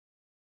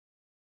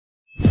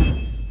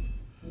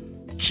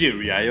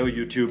Cheerio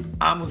YouTube,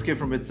 I'm Muske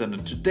from BitStern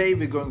and today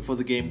we're going for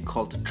the game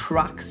called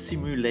Truck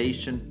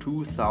Simulation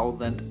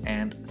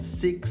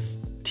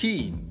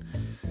 2016.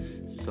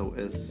 So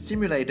a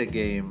simulator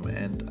game,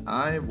 and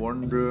I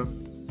wonder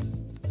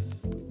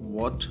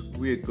what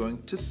we're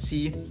going to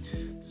see.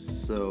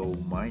 So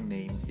my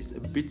name is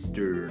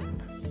BitStern.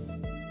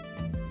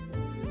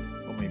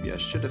 Or maybe I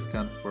should have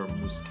gone for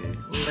Muske.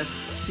 Let's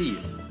see.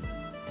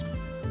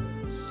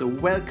 So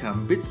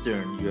welcome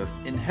BitStern, you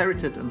have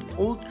inherited an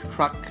old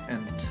truck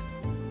and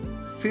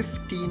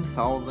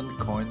 15,000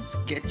 coins.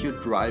 Get your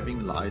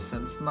driving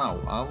license now.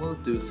 I will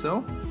do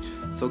so.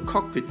 So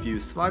cockpit view,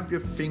 swipe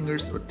your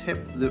fingers or tap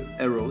the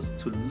arrows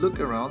to look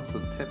around. So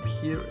tap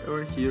here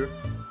or here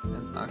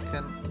and I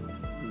can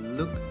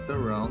look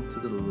around to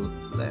the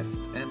left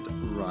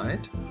and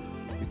right.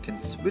 You can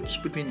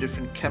switch between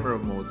different camera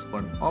modes for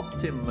an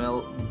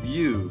optimal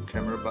view.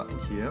 Camera button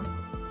here.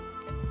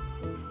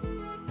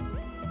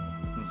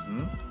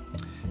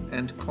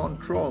 And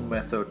control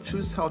method,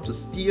 choose how to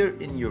steer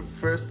in your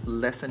first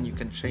lesson. You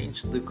can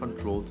change the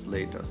controls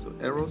later. So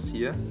arrows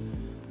here,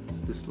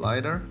 the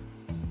slider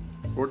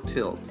or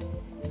tilt.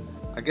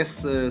 I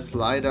guess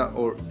slider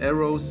or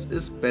arrows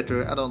is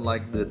better. I don't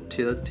like the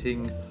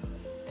tilting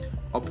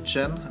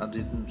option. I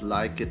didn't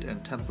like it in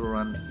Temple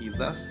Run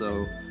either,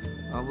 so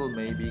I will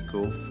maybe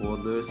go for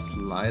the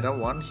slider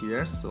one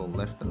here. So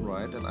left and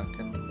right, and I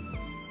can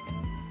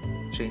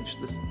change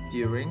the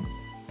steering.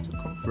 To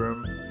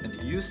confirm, and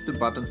use the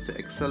buttons to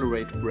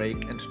accelerate,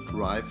 brake and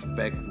drive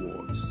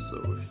backwards.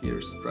 So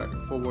here's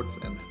driving forwards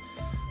and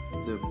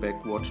the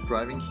backwards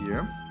driving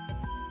here,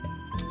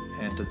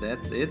 and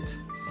that's it.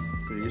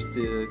 So here's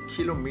the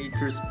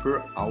kilometers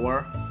per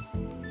hour,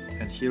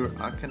 and here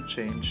I can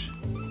change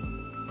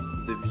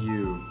the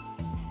view.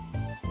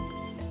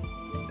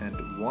 And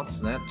what's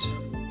that?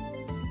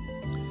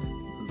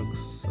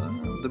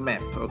 The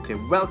map. Okay,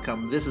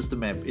 welcome, this is the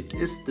map. It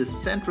is the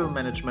central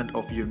management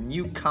of your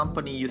new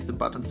company. Use the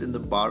buttons in the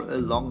bar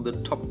along the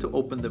top to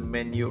open the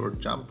menu or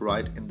jump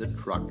right in the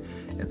truck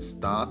and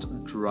start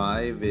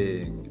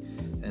driving.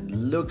 And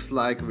looks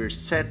like we're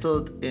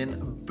settled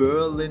in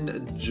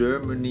Berlin,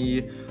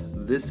 Germany.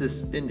 This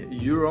is in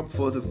Europe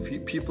for the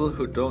people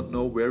who don't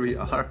know where we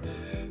are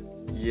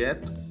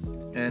yet.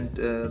 And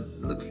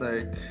looks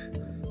like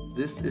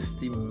this is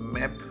the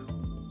map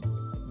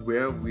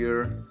where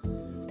we're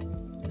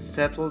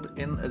settled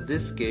in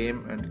this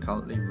game, and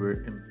currently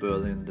we're in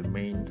Berlin, the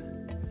main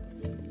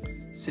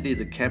city,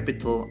 the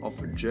capital of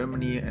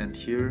Germany. And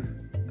here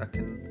I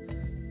can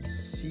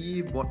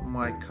see what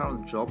my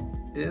current job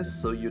is.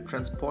 So you're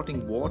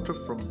transporting water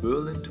from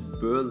Berlin to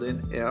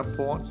Berlin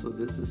airport. So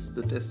this is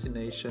the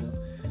destination,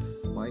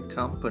 my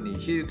company.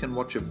 Here you can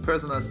watch your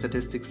personal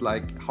statistics,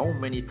 like how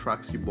many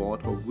trucks you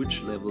bought or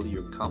which level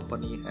your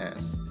company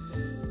has.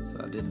 So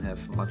I didn't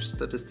have much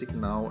statistic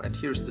now. And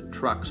here's the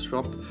truck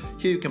shop.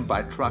 Here you can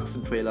buy trucks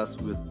and trailers.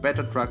 With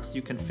better trucks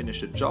you can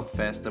finish a job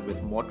faster.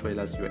 With more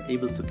trailers you are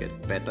able to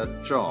get better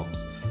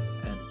jobs.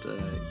 And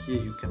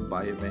here you can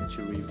buy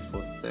eventually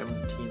for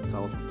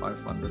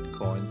 17,500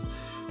 coins.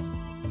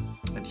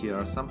 And here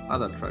are some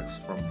other trucks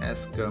from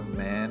Asker,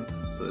 Man.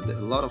 So there are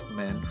a lot of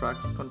man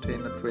trucks,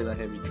 container trailer,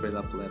 heavy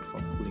trailer,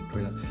 platform, cooling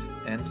trailer,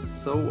 and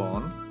so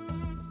on.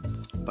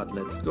 But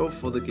let's go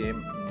for the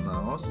game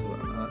now. So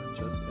I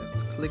just have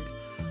to click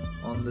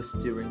on the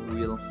steering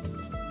wheel.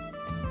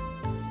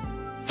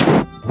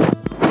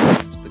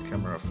 Use the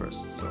camera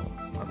first. So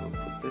I will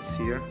put this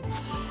here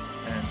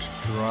and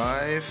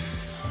drive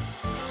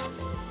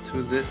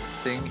to this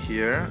thing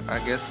here. I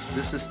guess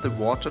this is the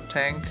water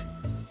tank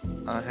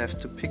I have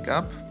to pick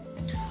up.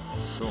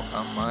 So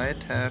I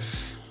might have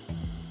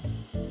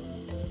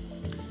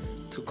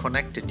to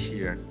connect it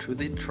here to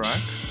the truck.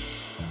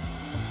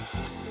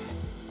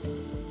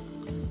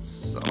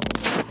 So,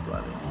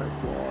 driving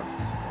backwards.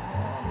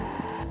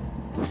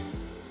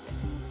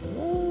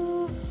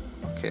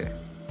 Okay,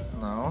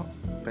 now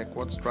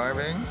backwards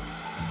driving.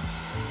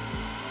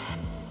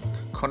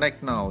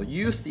 Connect now.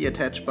 Use the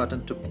attach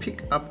button to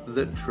pick up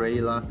the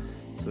trailer.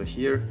 So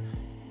here,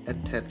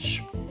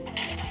 attach,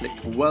 click.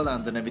 Well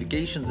done. The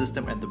navigation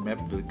system and the map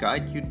will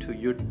guide you to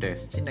your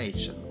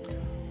destination.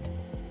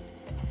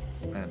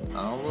 And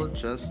I will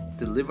just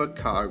deliver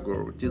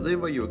cargo.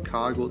 Deliver your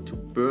cargo to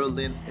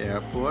Berlin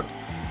airport.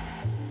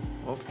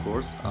 Of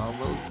course, I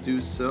will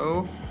do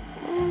so.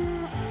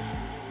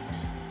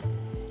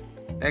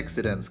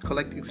 Accidents.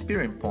 Collect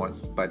experience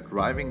points by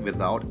driving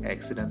without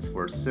accidents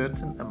for a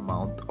certain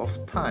amount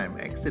of time.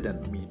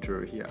 Accident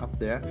meter here up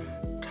there.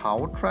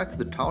 Tow truck.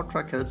 The tow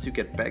truck helps you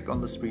get back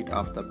on the street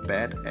after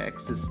bad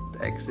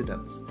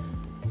accidents.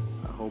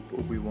 I hope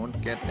we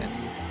won't get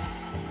any,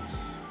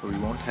 or we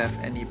won't have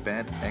any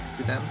bad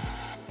accidents.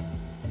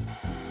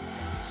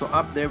 So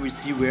up there we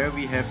see where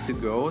we have to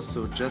go.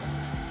 So just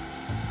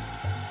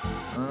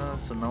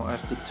so now I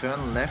have to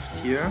turn left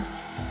here.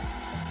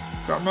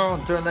 Come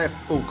on, turn left.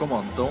 Oh, come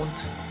on, don't.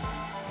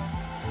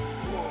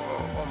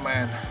 Whoa, oh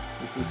man,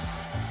 this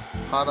is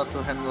harder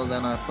to handle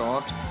than I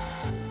thought.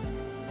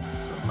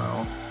 So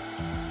now,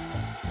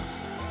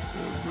 so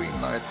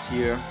green lights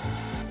here.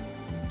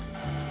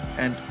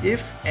 And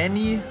if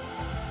any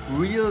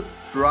real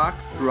truck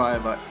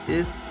driver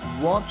is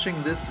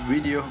watching this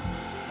video,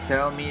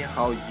 tell me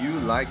how you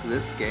like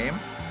this game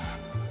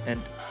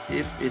and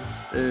if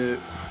it's a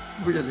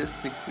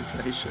realistic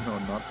situation or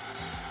not.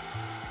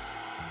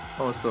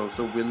 Also,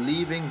 so we're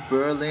leaving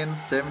Berlin,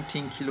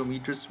 17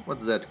 kilometers.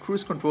 What's that?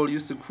 Cruise control.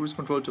 Use the cruise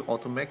control to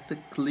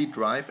automatically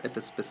drive at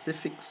a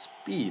specific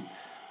speed.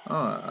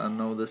 Oh, I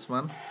know this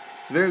one.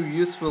 It's very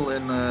useful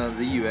in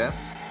the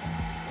US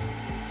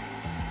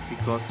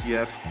because you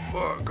have.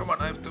 Oh, come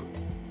on! I have to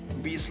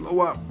be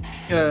slower.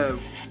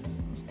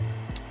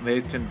 Where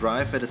you can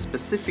drive at a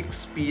specific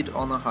speed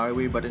on a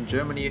highway, but in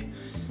Germany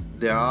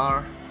there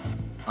are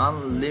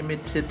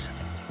unlimited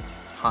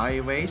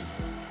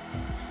highways.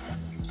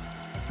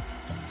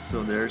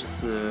 So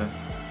there's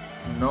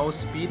no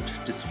speed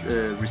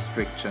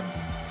restriction.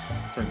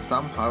 So in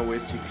some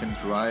highways you can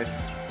drive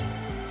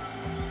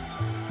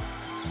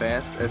as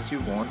fast as you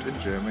want in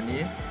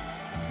Germany.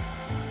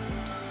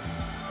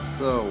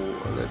 So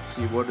let's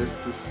see, what is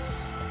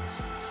this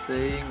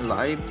saying?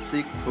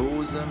 Leipzig,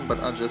 Posen, but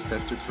I just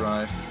have to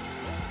drive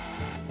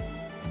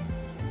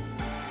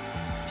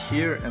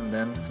here and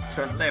then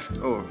turn left.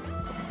 Oh,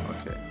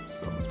 okay,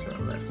 so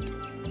turn left.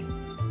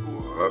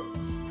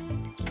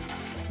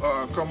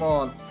 Oh, come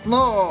on.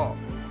 No!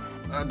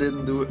 I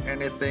didn't do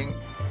anything.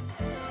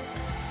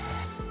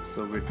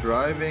 So we're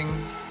driving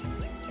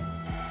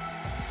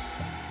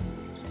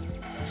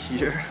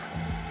here.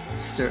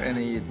 Is there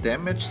any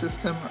damage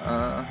system?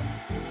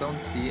 Don't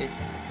see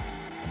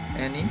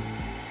any.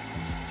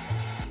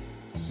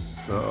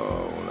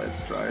 So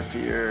let's drive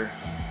here.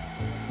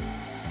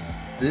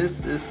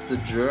 This is the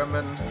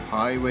German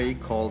highway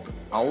called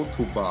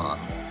Autobahn.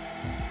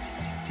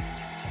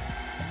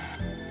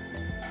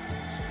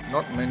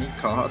 Not many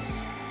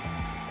cars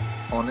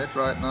on it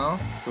right now,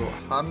 so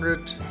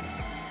 100 is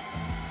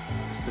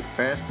the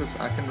fastest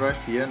I can drive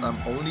here, and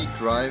I'm only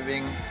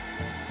driving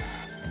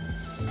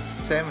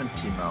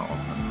 70 now.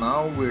 And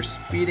now we're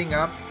speeding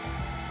up.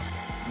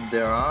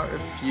 There are a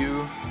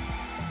few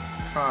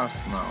cars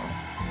now.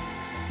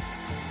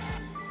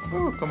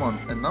 Oh, come on!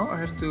 And now I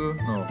have to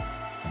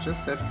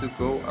just have to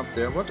go up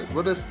there. What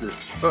is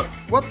this?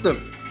 What the?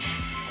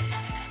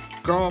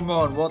 Come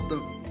on! What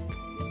the?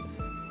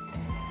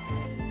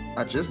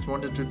 I just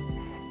wanted to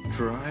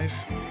drive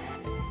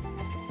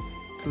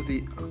to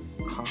the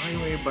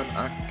highway, but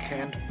I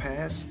can't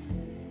pass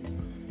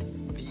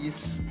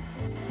these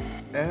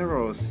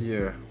arrows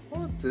here.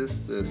 What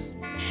is this?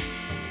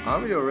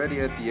 Are we already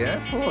at the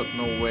airport?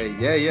 No way.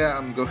 Yeah,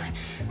 I'm going.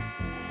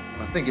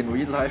 I think in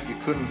real life you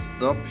couldn't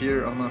stop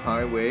here on a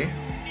highway,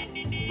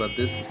 but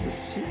this is a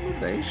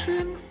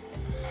simulation.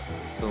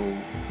 So,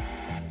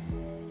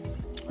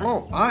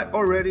 oh, I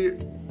already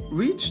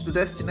reached the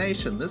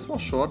destination. This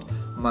was short.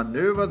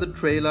 Maneuver the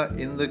trailer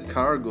in the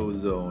cargo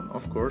zone.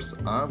 Of course,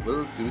 I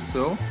will do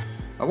so.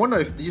 I wonder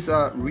if these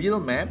are real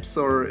maps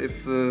or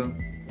if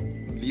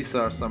these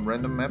are some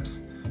random maps.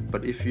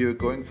 But if you're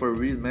going for a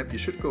real map, you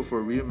should go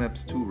for real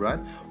maps too, right?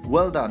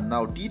 Well done.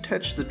 Now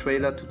detach the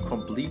trailer to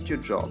complete your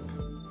job.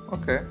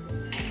 Okay.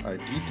 I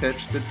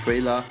detached the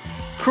trailer.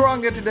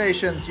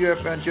 Congratulations, you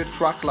have earned your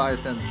truck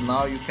license.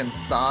 Now you can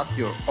start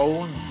your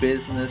own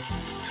business.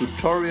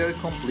 Tutorial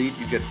complete.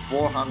 You get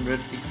 400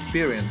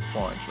 experience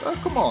points. Oh,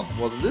 come on,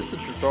 was this the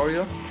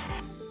tutorial?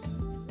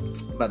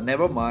 But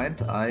never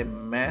mind, I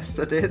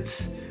mastered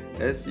it,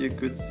 as you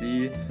could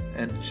see.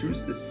 And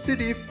choose a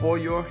city for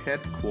your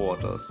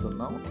headquarters. So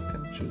now I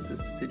can choose the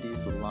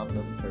cities: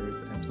 London,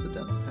 Paris,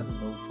 Amsterdam,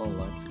 Hanover,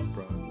 Leipzig,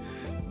 Prague,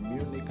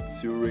 Munich,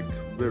 Zurich,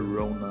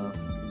 Verona,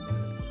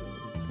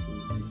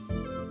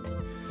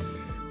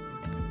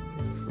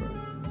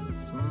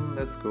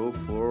 let's go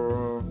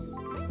for,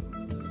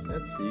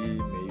 let's see,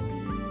 maybe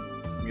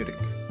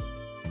Munich.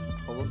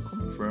 I will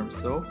confirm.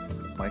 So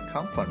my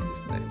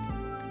company's name.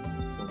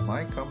 So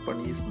my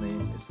company's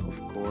name is of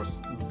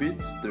course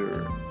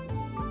BitStern.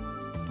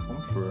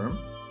 Confirm.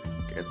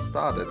 Get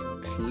started.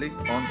 Click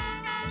on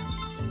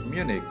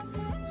Munich.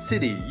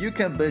 City. You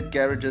can build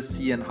garages,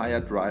 see and hire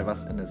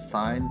drivers and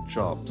assign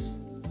jobs.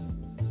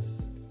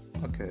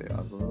 Okay,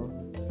 I will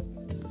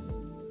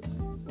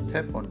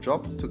tap on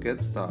job to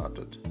get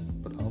started.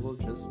 But I will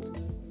just,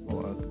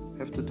 I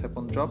have to tap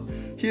on job.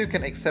 Here you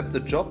can accept the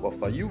job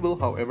offer. You will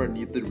however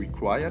need the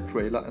required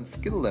trailer and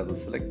skill level.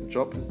 Select the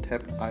job and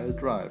tap I'll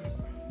drive.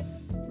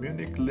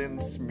 Munich,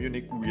 Linz,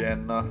 Munich,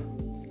 Vienna,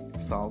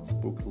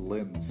 Salzburg,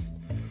 Linz.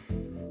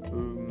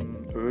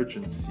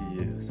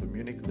 Urgency. So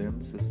Munich,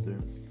 Linz is the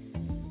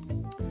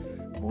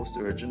most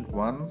urgent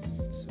one.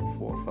 So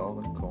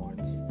 4,000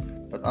 coins.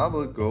 But I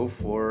will go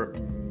for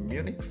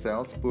Munich,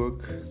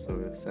 Salzburg.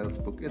 So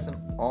Salzburg is in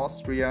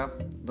Austria,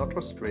 not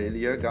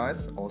Australia,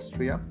 guys.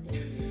 Austria.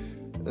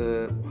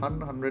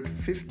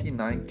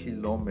 159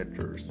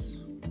 kilometers.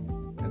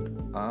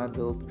 And I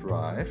will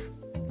drive.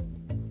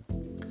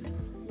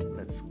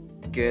 Let's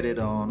get it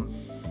on.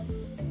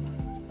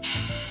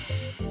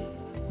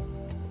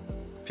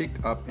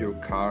 Pick up your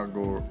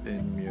cargo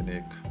in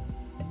Munich.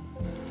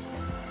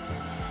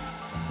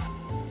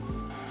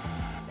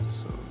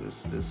 So this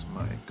This is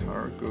my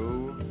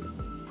cargo.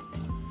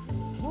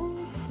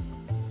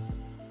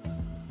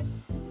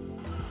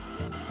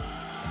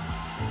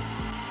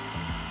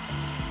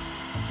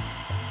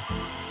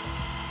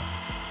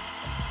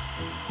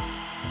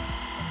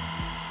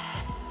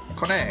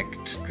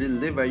 Connect.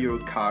 Deliver your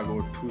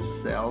cargo to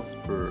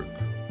Salzburg.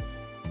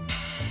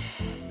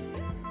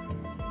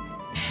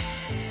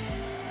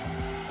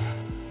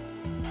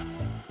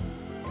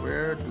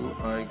 Where do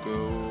I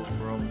go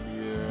from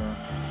here?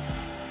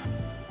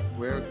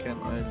 Where can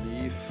I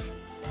leave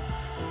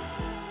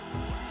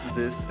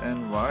this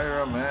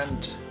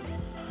environment?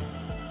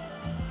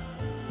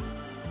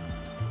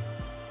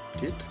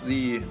 Did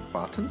the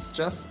buttons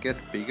just get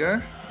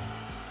bigger?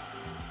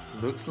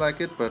 Looks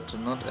like it, but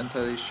I'm not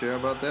entirely sure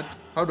about that.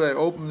 How do I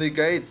open the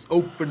gates?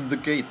 Open the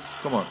gates!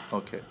 Come on,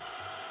 okay.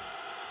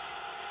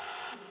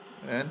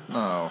 And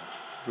now,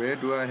 where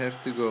do I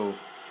have to go?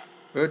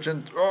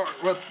 Urgent. Oh,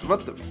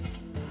 what the?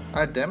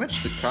 I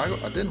damaged the cargo?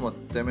 I didn't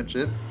want to damage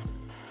it.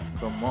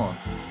 Come on.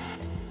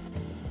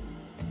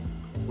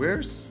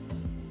 Where's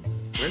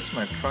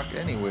my truck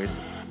anyways?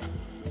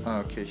 Ah,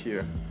 okay,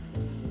 here.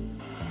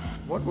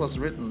 What was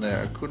written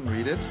there? I couldn't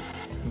read it.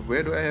 And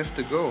where do I have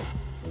to go?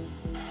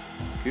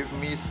 Give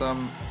me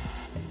some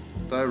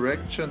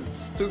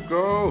directions to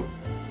go.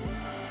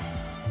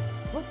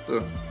 What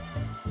the?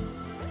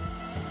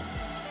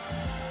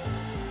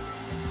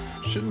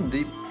 Shouldn't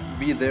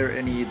be there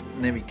any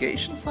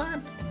navigation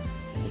sign?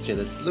 Okay,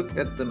 let's look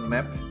at the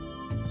map.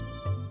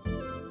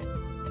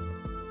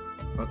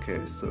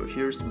 Okay, so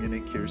here's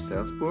Munich, here's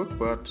Salzburg,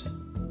 but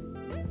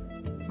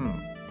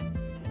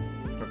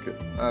okay,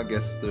 I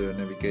guess the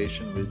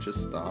navigation will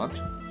just start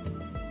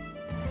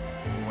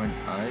when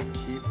I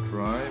keep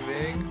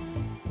driving,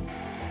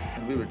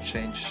 and we will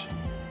change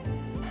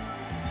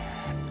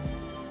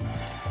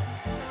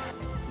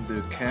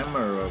the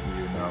camera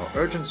view now.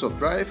 Urgent stop.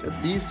 Drive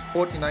at least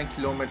 49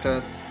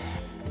 kilometers.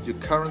 Your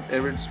current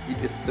average speed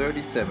is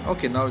 37.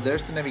 Okay, now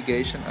there's the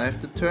navigation. I have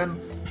to turn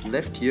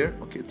left here.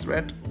 Okay, it's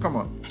red. Come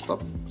on,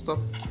 stop.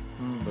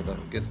 But I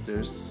guess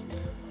there's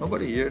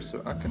nobody here,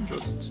 so I can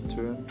just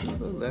turn to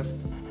the left.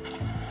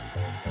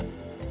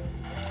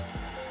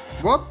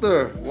 What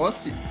the?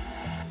 Was he?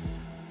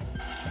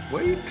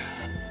 Wait.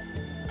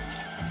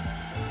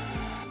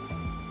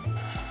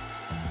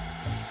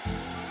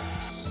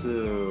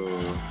 So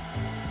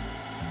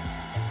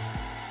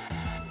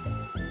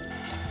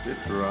we're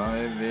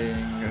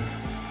driving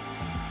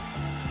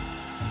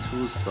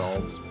to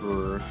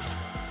Salzburg.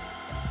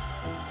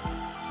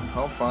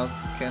 How fast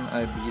can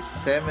I be?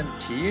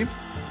 70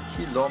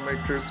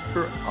 kilometers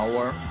per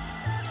hour.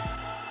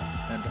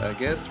 And I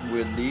guess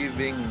we're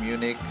leaving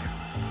Munich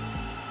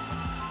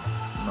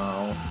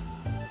now.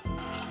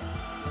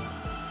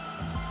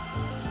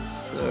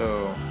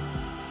 So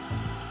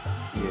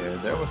yeah,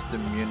 there was the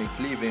Munich,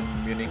 leaving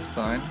Munich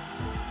sign.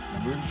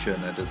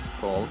 München it is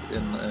called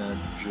in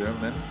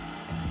German.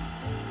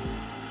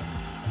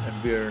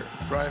 And we're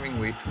driving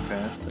way too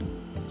fast, and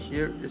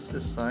here is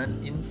a sign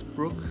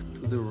Innsbruck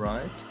to the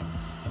right,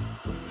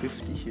 so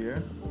 50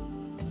 here.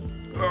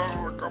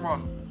 Oh, come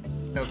on.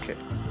 Okay.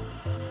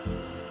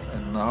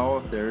 And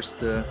now there's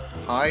the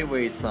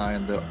highway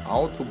sign, the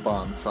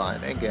Autobahn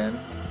sign again.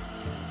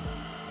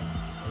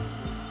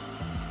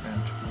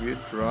 And we're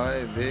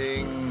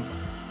driving.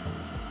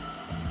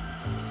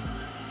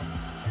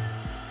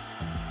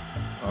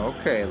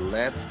 Okay,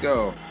 let's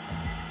go.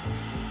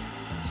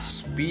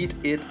 Speed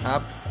it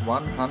up.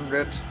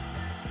 100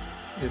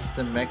 is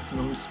the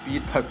maximum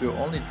speed, but we're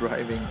only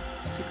driving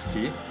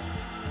 60,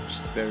 which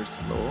is very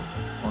slow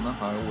on a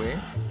highway.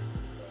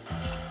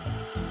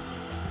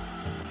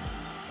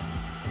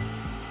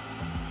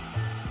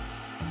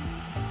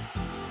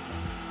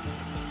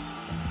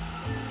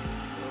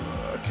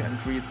 I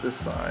can't read the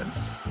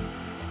signs.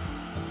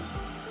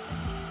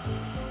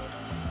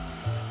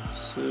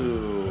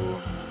 So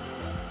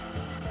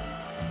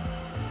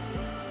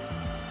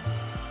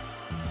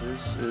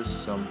this is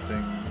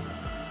something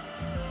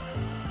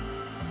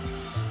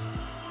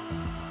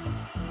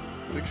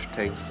which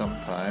takes some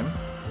time.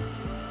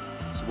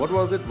 So what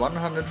was it?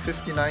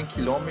 159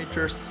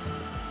 kilometers.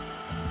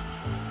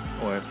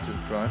 Oh, I have to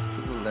drive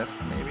to the left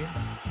maybe?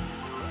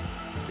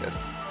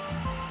 Yes.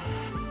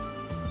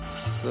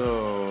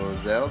 So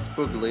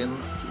Salzburg,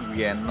 Linz,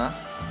 Vienna.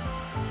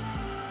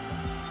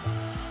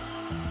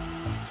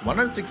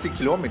 160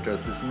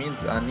 kilometers. This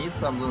means I need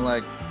something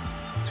like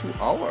 2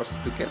 hours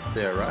to get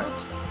there, right?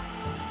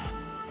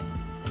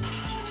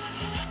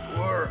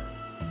 Or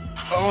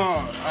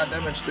oh, I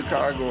damaged the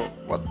cargo.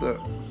 What the?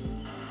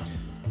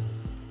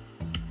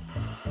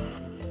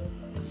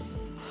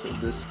 So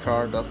this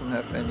car doesn't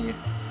have any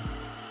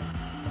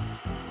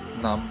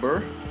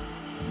number.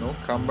 No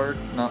car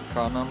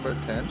number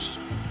attached.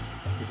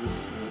 This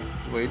is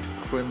way too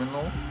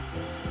criminal.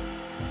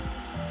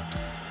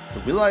 So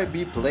will I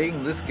be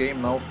playing this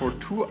game now for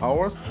 2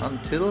 hours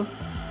until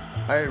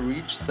I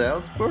reach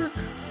Salzburg?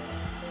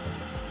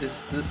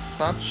 Is this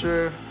such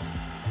a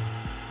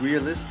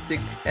realistic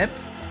app?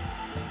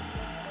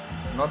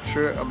 Not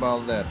sure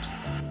about that.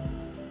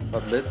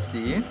 But let's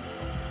see.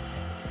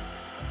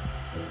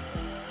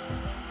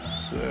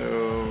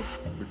 So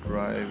we're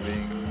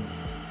driving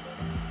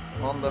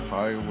on the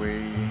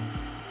highway.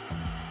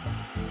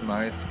 It's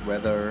nice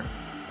weather.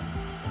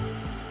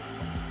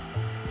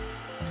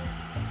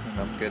 And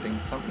I'm getting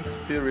some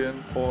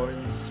experience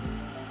points.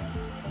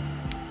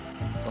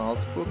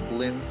 Salzburg,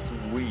 Linz,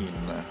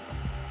 Vienna,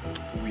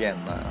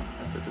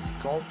 as it is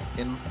called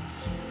in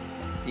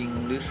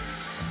English.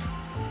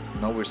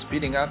 Now we're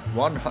speeding up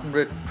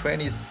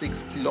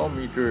 126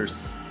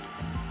 kilometers.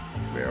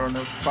 We're on a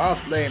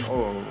fast lane.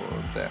 Oh,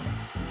 damn.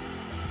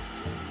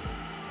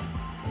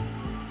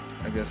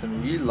 I guess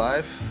in real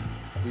life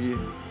we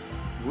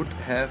would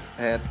have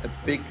had a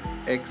big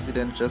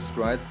accident just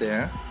right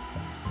there.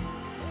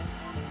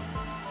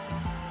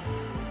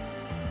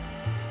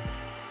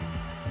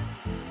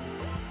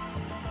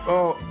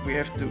 Oh, we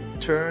have to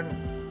turn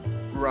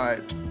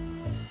right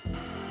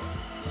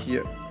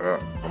here. Oh,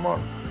 come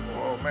on.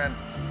 Oh man.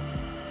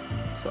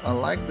 So I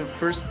like the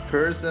first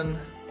person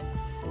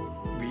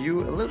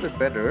view a little bit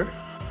better.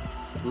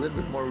 It's a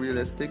little bit more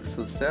realistic.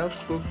 So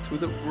Salzburg to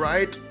the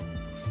right.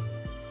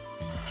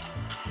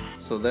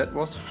 So that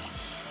was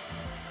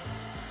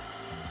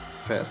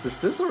fast. Is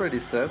this already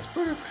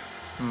Salzburg?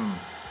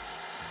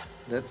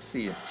 Let's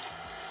see.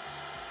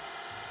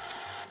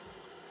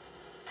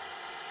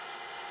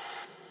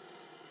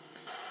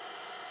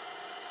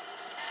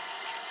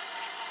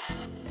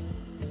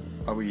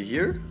 Are we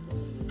here?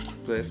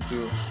 Do I have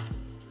to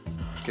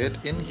get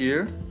in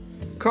here?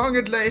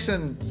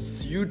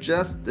 Congratulations! You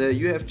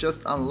have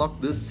just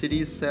unlocked the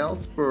city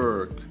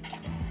Salzburg.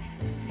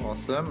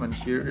 Awesome, and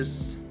here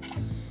is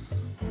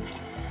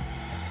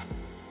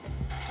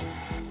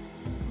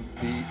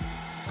the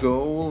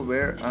goal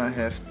where I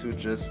have to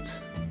just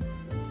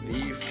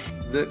leave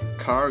the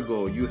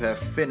cargo. You have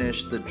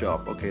finished the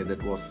job. Okay,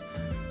 that was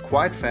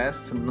quite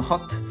fast,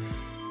 not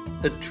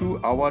a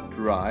 2-hour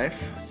drive.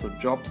 So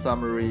job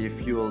summary,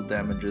 fuel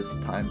damages,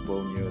 time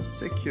bonus,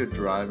 secure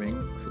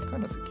driving, so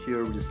kind of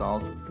secure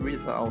results,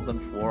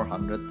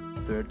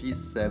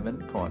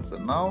 3,437 coins.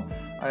 And now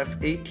I have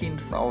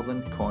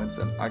 18,000 coins,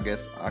 and I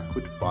guess I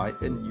could buy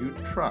a new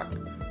truck.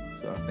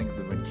 So I think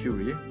the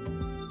Venturi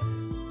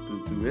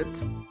will do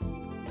it.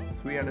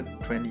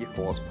 320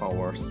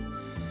 horsepower,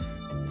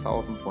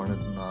 1,400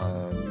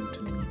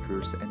 Newton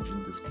meters,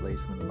 engine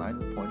displacement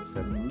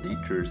 9.7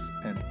 liters,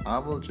 and I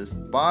will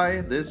just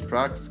buy this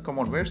truck. Come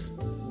on, where's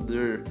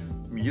the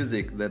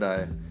music that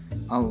I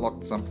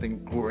unlocked something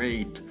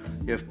great?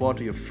 You have bought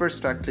your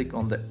first truck. Click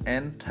on the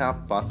enter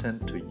button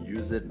to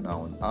use it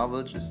now, and I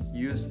will just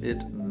use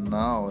it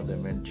now, the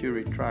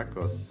Venturi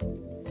Truckers.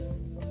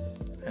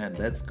 And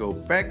let's go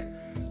back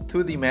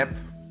to the map.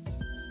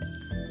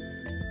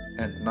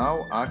 And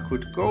now I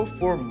could go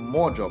for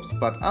more jobs,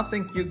 but I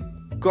think you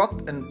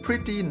got a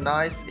pretty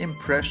nice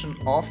impression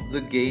of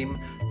the game.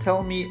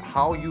 Tell me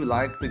how you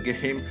like the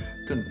game.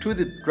 To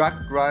the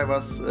truck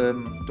drivers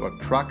or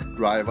truck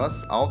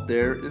drivers out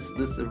there, is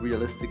this a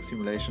realistic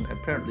simulation?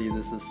 Apparently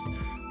this is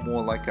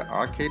more like an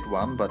arcade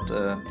one, but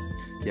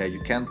yeah,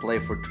 you can't play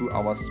for 2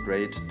 hours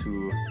straight,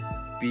 to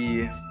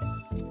be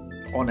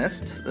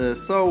honest.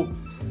 So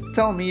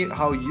tell me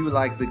how you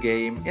like the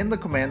game in the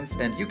comments,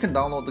 and you can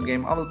download the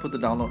game. I will put the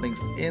download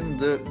links in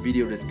the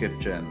video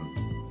description.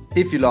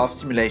 If you love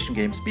simulation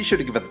games, be sure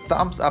to give a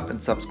thumbs up and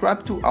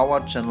subscribe to our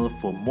channel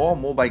for more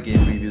mobile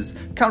game reviews.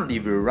 Currently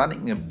we're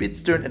running a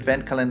BitStern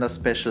Advent Calendar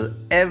special,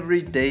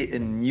 every day a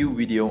new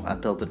video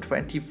until the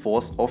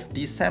 24th of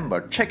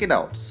December. Check it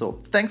out.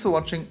 So thanks for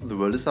watching, the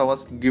world is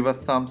ours, give a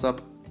thumbs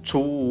up,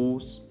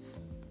 tschüss.